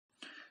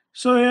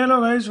So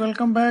hello guys,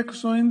 welcome back.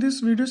 So in this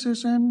video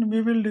session,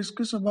 we will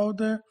discuss about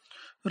the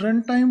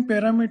runtime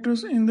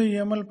parameters in the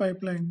YAML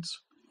pipelines.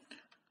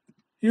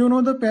 You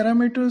know the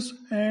parameters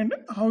and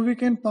how we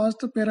can pass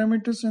the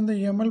parameters in the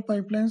YAML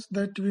pipelines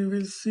that we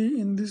will see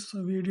in this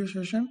video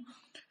session.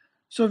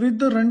 So with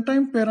the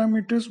runtime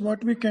parameters,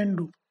 what we can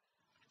do.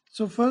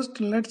 So first,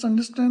 let's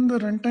understand the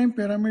runtime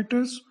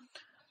parameters.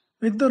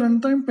 With the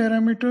runtime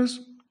parameters,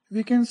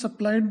 we can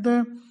supply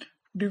the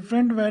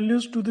different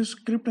values to the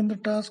script and the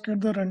task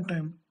at the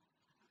runtime.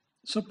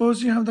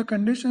 Suppose you have the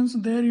conditions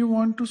there, you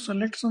want to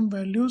select some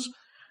values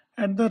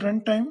at the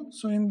runtime.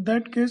 So in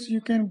that case,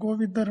 you can go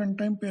with the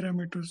runtime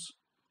parameters.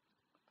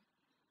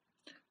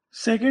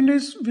 Second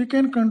is we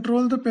can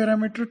control the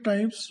parameter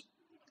types,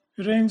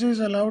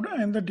 ranges allowed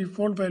and the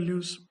default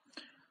values.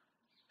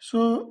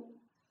 So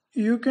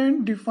you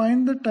can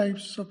define the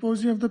types.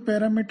 Suppose you have the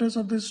parameters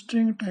of the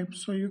string type.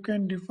 So you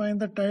can define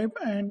the type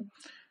and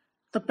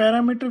the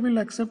parameter will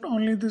accept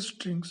only the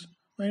strings.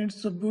 When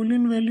it's a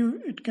boolean value,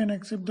 it can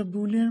accept the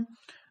boolean.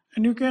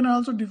 And you can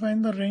also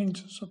define the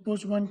range.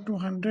 Suppose 1 to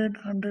 100,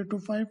 100 to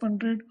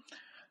 500,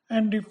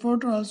 and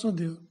default are also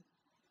there.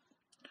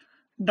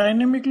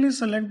 Dynamically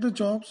select the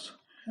jobs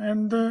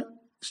and the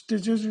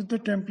stages with the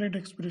template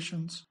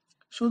expressions.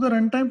 So the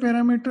runtime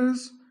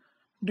parameters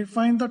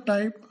define the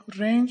type,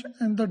 range,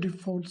 and the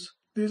defaults.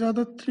 These are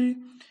the three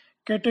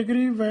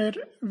categories where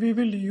we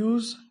will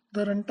use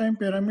the runtime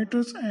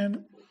parameters,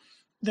 and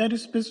that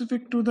is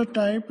specific to the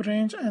type,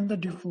 range, and the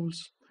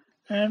defaults.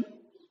 And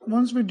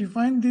once we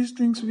define these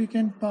things, we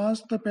can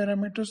pass the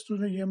parameters to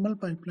the YAML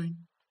pipeline.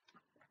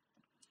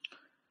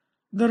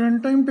 The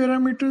runtime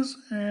parameters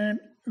and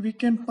we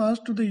can pass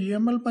to the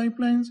YAML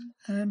pipelines,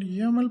 and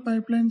YAML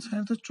pipelines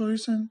have the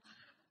choice and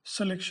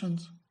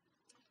selections.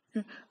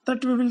 Okay,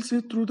 that we will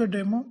see through the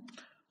demo.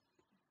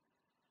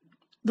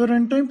 The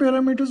runtime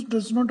parameters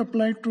does not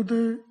apply to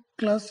the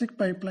classic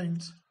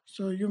pipelines.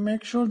 So you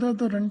make sure that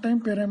the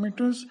runtime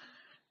parameters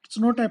it's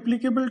not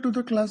applicable to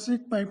the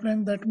classic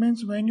pipeline. That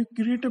means when you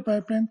create a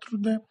pipeline through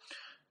the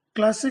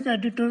classic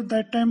editor,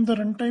 that time the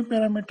runtime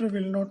parameter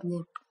will not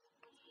work.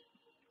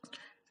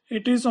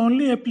 It is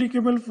only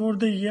applicable for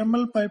the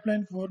YAML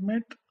pipeline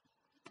format.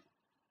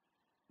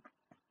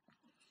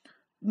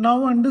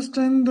 Now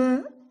define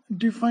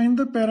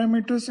the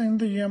parameters in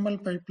the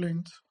YAML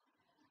pipelines.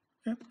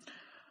 Okay.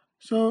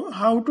 So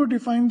how to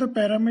define the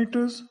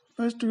parameters?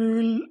 First we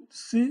will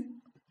see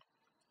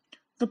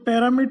the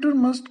parameter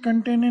must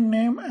contain a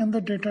name and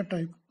the data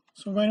type.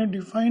 So when you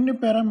define a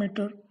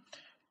parameter,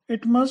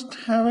 it must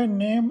have a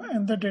name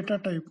and the data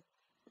type.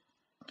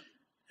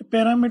 A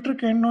parameter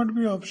cannot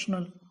be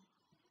optional.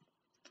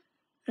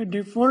 A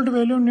default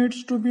value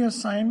needs to be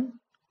assigned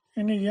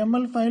in a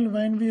YAML file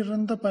when we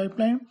run the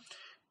pipeline.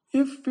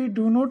 If we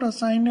do not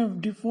assign a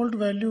default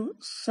value,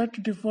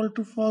 set default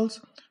to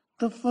false,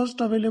 the first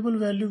available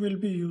value will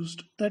be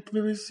used. That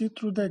we will see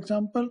through the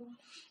example.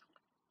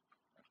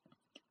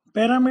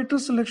 Parameter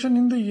selection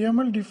in the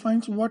YAML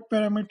defines what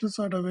parameters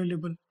are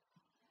available.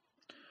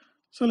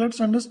 So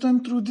let's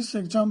understand through this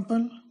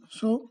example.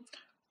 So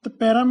the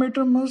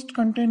parameter must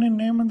contain a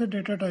name and the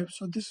data type.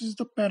 So this is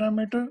the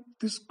parameter,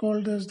 this is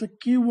called as the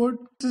keyword.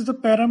 This is the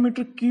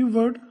parameter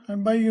keyword,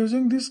 and by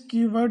using this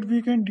keyword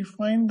we can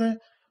define the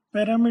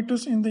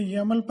parameters in the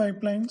YAML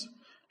pipelines.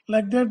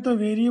 Like that, the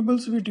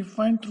variables we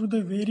define through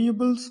the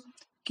variables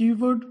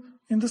keyword.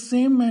 In the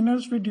same manner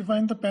we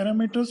define the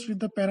parameters with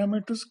the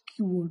parameters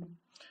keyword.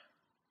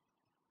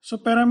 So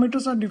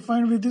parameters are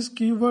defined with this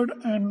keyword,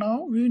 and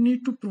now we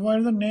need to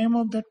provide the name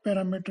of that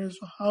parameter.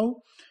 So how?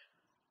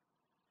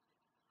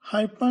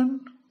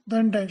 Hyphen,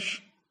 then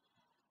dash,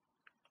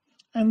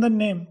 and the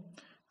name.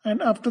 And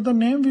after the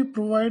name, we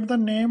provide the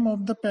name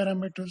of the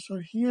parameter.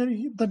 So here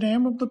the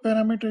name of the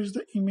parameter is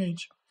the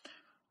image.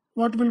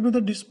 What will be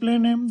the display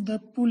name? The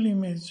pool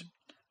image.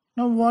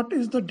 Now what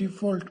is the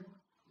default?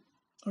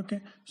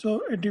 Okay,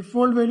 so a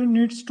default value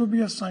needs to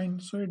be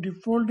assigned. So a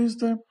default is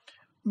the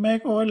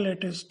Mac or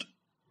latest.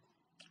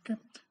 Okay,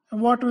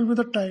 and what will be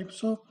the type?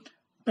 So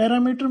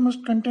parameter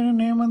must contain a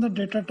name and the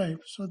data type.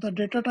 So the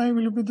data type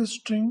will be the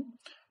string.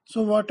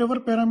 So whatever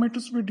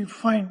parameters we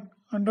define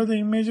under the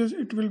images,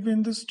 it will be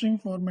in the string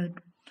format.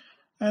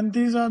 And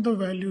these are the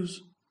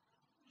values.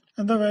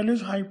 And the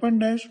values hyphen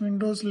dash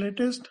Windows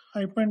latest,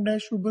 hyphen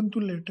dash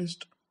Ubuntu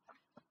latest.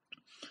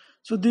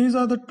 So these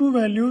are the two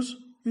values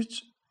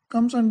which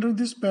comes under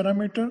this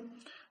parameter.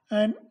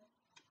 And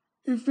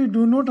if we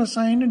do not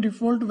assign a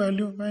default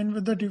value, when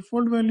the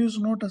default value is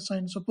not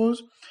assigned,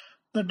 suppose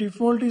the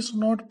default is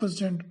not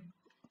present,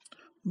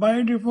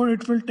 by default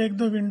it will take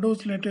the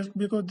Windows latest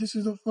because this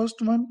is the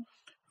first one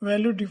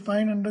value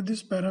defined under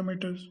these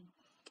parameters.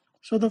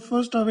 So the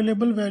first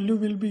available value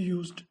will be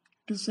used.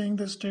 It is saying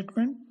the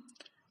statement,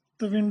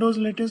 the Windows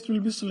latest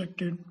will be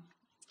selected.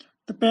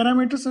 The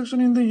parameter section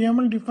in the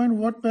YAML define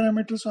what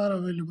parameters are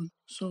available.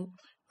 So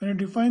when you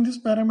define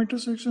these parameter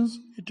sections,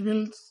 it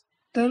will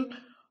tell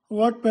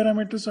what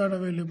parameters are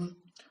available.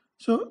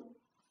 So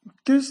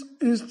this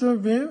is the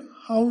way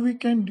how we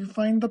can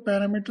define the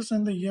parameters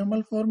in the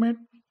YAML format.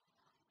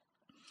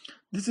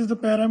 This is the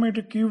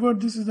parameter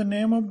keyword. This is the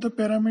name of the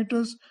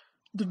parameters.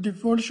 The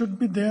default should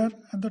be there,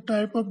 and the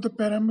type of the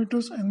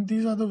parameters, and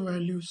these are the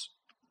values.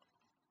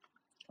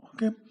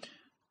 Okay.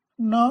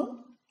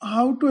 Now,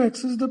 how to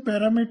access the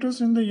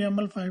parameters in the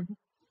YAML file?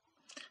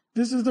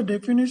 This is the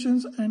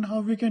definitions and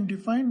how we can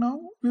define. Now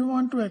we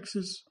want to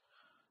access.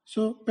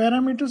 So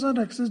parameters are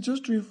accessed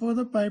just before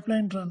the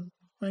pipeline run.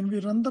 When we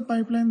run the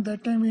pipeline,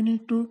 that time we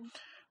need to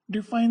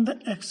define the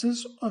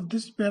access of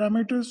this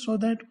parameters so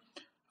that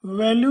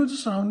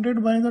values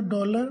surrounded by the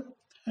dollar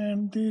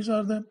and these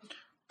are the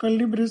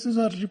curly braces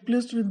are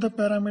replaced with the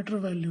parameter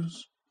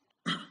values.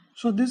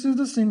 So this is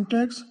the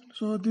syntax.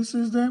 So this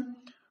is the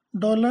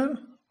dollar,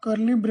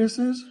 curly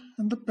braces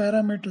and the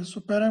parameters.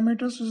 So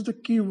parameters is the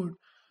keyword.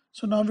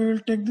 So now we will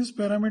take this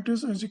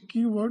parameters as a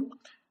keyword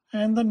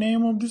and the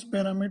name of this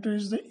parameter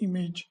is the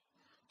image.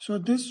 So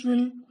this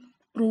will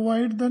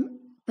provide the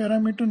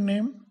parameter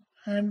name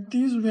and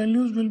these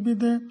values will be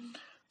the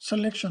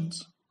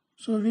selections.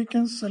 So we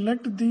can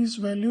select these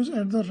values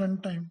at the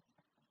runtime.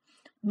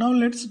 Now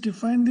let's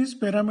define these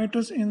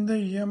parameters in the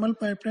YAML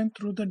pipeline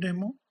through the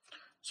demo.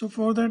 So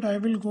for that I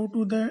will go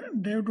to the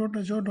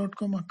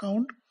dev.azure.com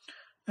account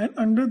and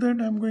under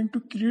that I'm going to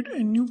create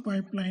a new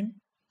pipeline.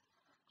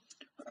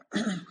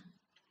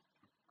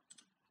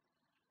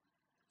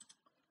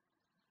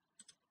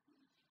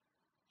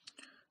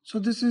 So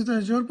this is the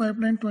Azure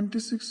pipeline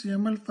 26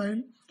 YAML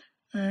file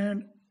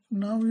and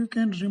now you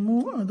can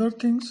remove other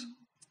things,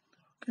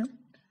 okay,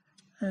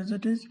 as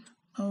it is.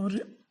 Now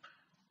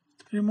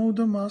remove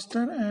the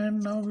master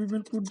and now we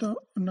will put the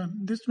none.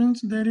 This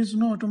means there is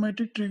no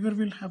automatic trigger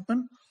will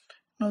happen.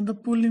 Now the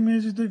pull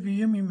image is the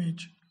VM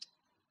image,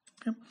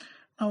 okay.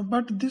 Now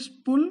but this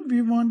pull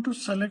we want to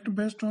select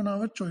based on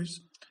our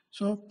choice.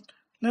 So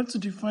let's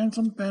define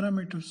some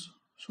parameters.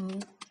 So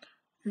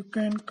you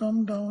can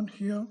come down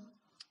here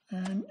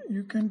and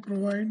you can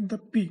provide the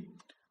P.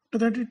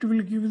 After that it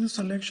will give you the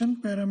selection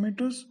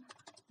parameters.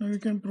 Now you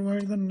can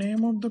provide the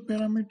name of the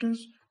parameters.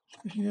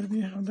 So here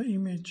we have the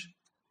image.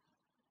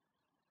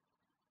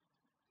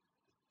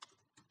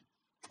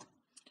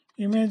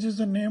 Image is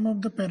the name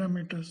of the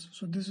parameters.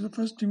 So this is the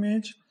first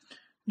image,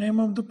 name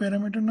of the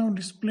parameter. Now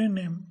display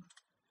name.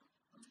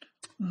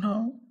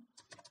 Now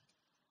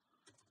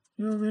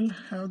you will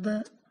have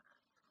the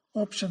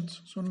options.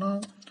 So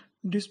now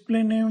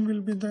display name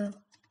will be the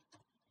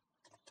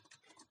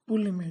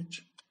pull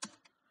image.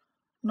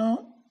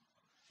 Now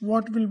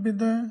what will be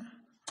the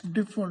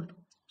default?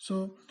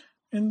 So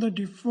in the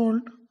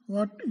default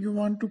what you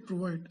want to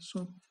provide.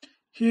 So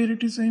here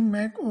it is saying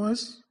Mac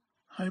OS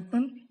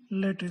hyphen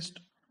latest.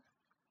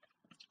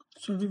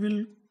 So we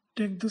will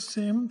take the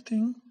same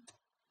thing,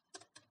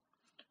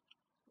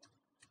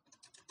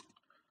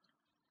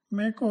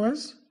 Mac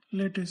OS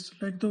latest,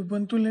 like the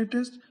Ubuntu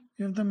latest,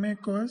 we have the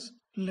Mac OS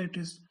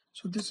latest.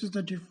 So this is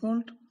the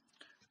default.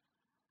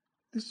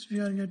 This we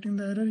are getting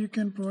the error. You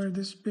can provide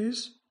this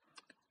space.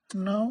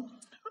 Now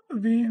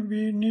we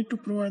need to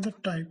provide the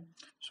type.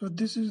 So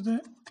this is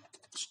the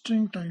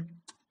string type.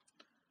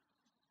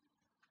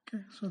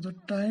 Okay, so the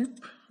type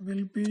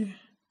will be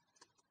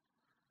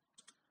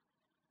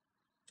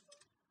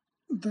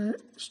the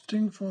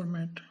string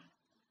format.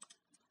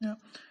 Yeah,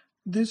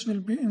 this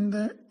will be in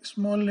the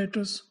small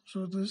letters.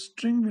 So the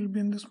string will be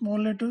in the small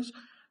letters.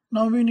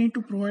 Now we need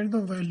to provide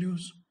the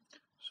values.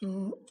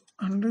 So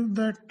under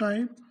that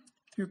type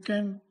you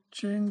can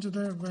change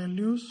the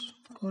values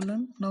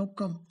colon. Now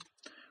come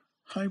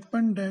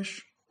hyphen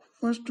dash,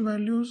 first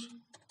values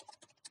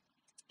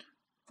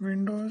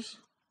Windows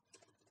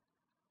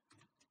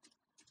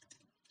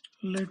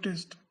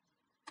latest,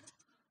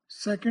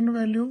 second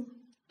value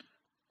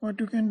what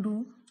you can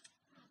do,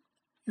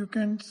 you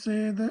can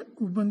say the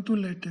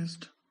Ubuntu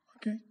latest.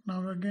 Okay,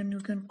 now again you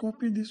can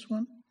copy this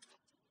one,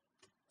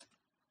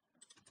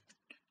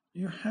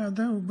 you have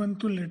the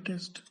Ubuntu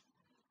latest.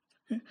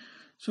 Okay,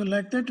 so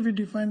like that we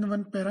define the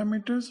one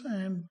parameters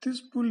and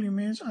this pull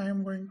image I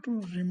am going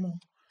to remove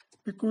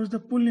because the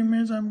pull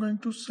image I am going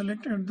to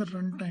select at the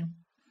runtime.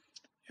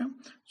 Yeah,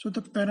 so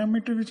the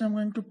parameter which I'm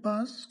going to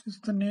pass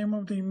is the name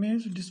of the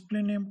image,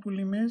 display name, pull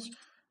image,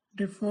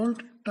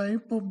 default,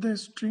 type of the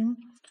string,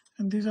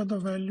 and these are the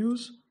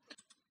values.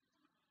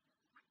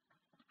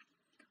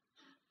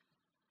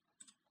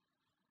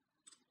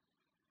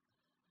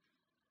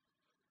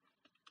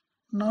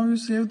 Now you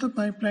save the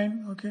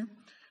pipeline. Okay,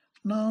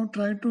 now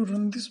try to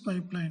run this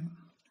pipeline.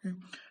 Okay,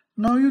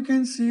 now you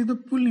can see the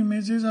pull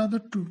images are the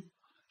 2.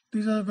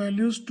 These are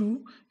values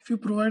 2. If you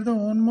provide the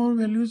one more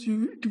values,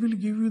 it will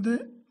give you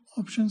the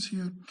options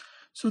here.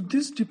 So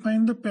this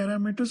defines the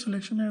parameter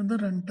selection at the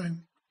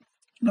runtime.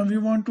 Now we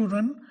want to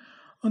run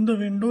on the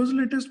Windows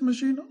latest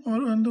machine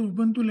or on the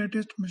Ubuntu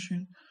latest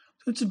machine.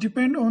 So it's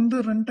depend on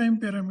the runtime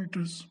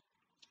parameters.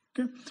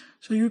 Okay,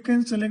 so you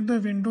can select the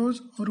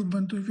Windows or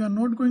Ubuntu. If you are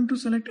not going to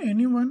select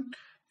anyone,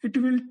 it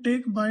will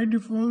take by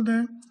default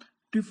the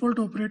default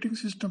operating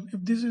system. If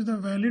this is the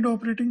valid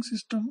operating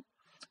system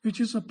which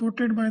is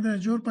supported by the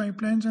Azure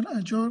pipelines and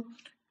Azure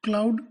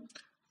cloud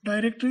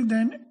directory,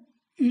 then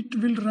it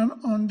will run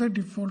on the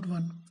default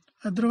one.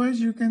 Otherwise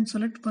you can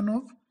select one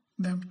of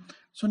them.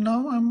 So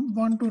now I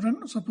want to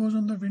run, suppose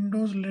on the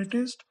Windows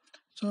latest.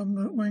 So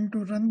I'm going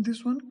to run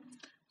this one.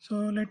 So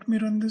let me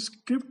run this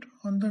script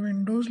on the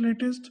Windows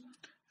latest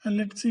and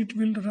let's see it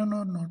will run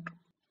or not.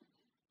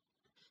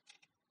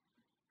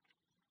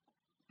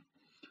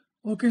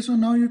 Okay, so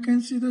now you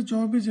can see the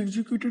job is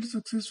executed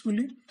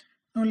successfully.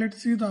 Now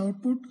let's see the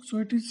output. So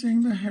it is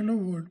saying the hello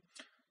world.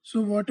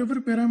 So whatever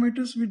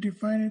parameters we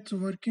define, it's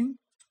working.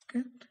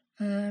 Okay,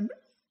 and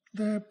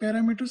the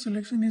parameter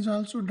selection is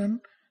also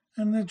done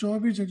and the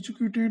job is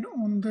executed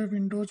on the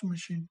Windows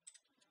machine.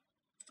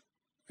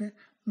 Okay,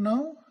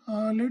 now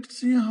let's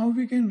see how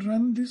we can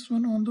run this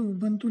one on the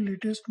Ubuntu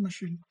latest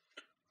machine.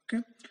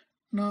 Okay,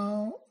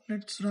 now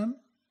let's run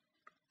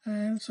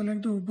and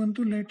select the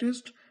Ubuntu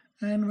latest,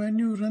 and when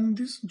you run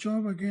this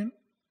job again,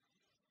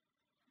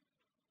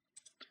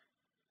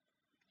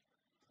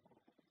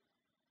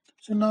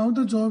 so now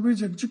the job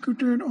is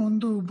executed on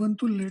the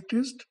Ubuntu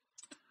latest.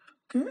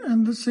 Okay,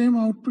 and the same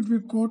output we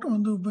got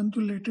on the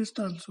Ubuntu latest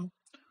also.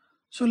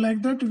 So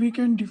like that we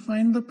can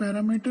define the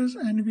parameters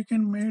and we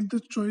can make the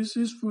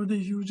choices for the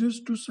users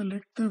to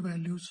select the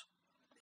values.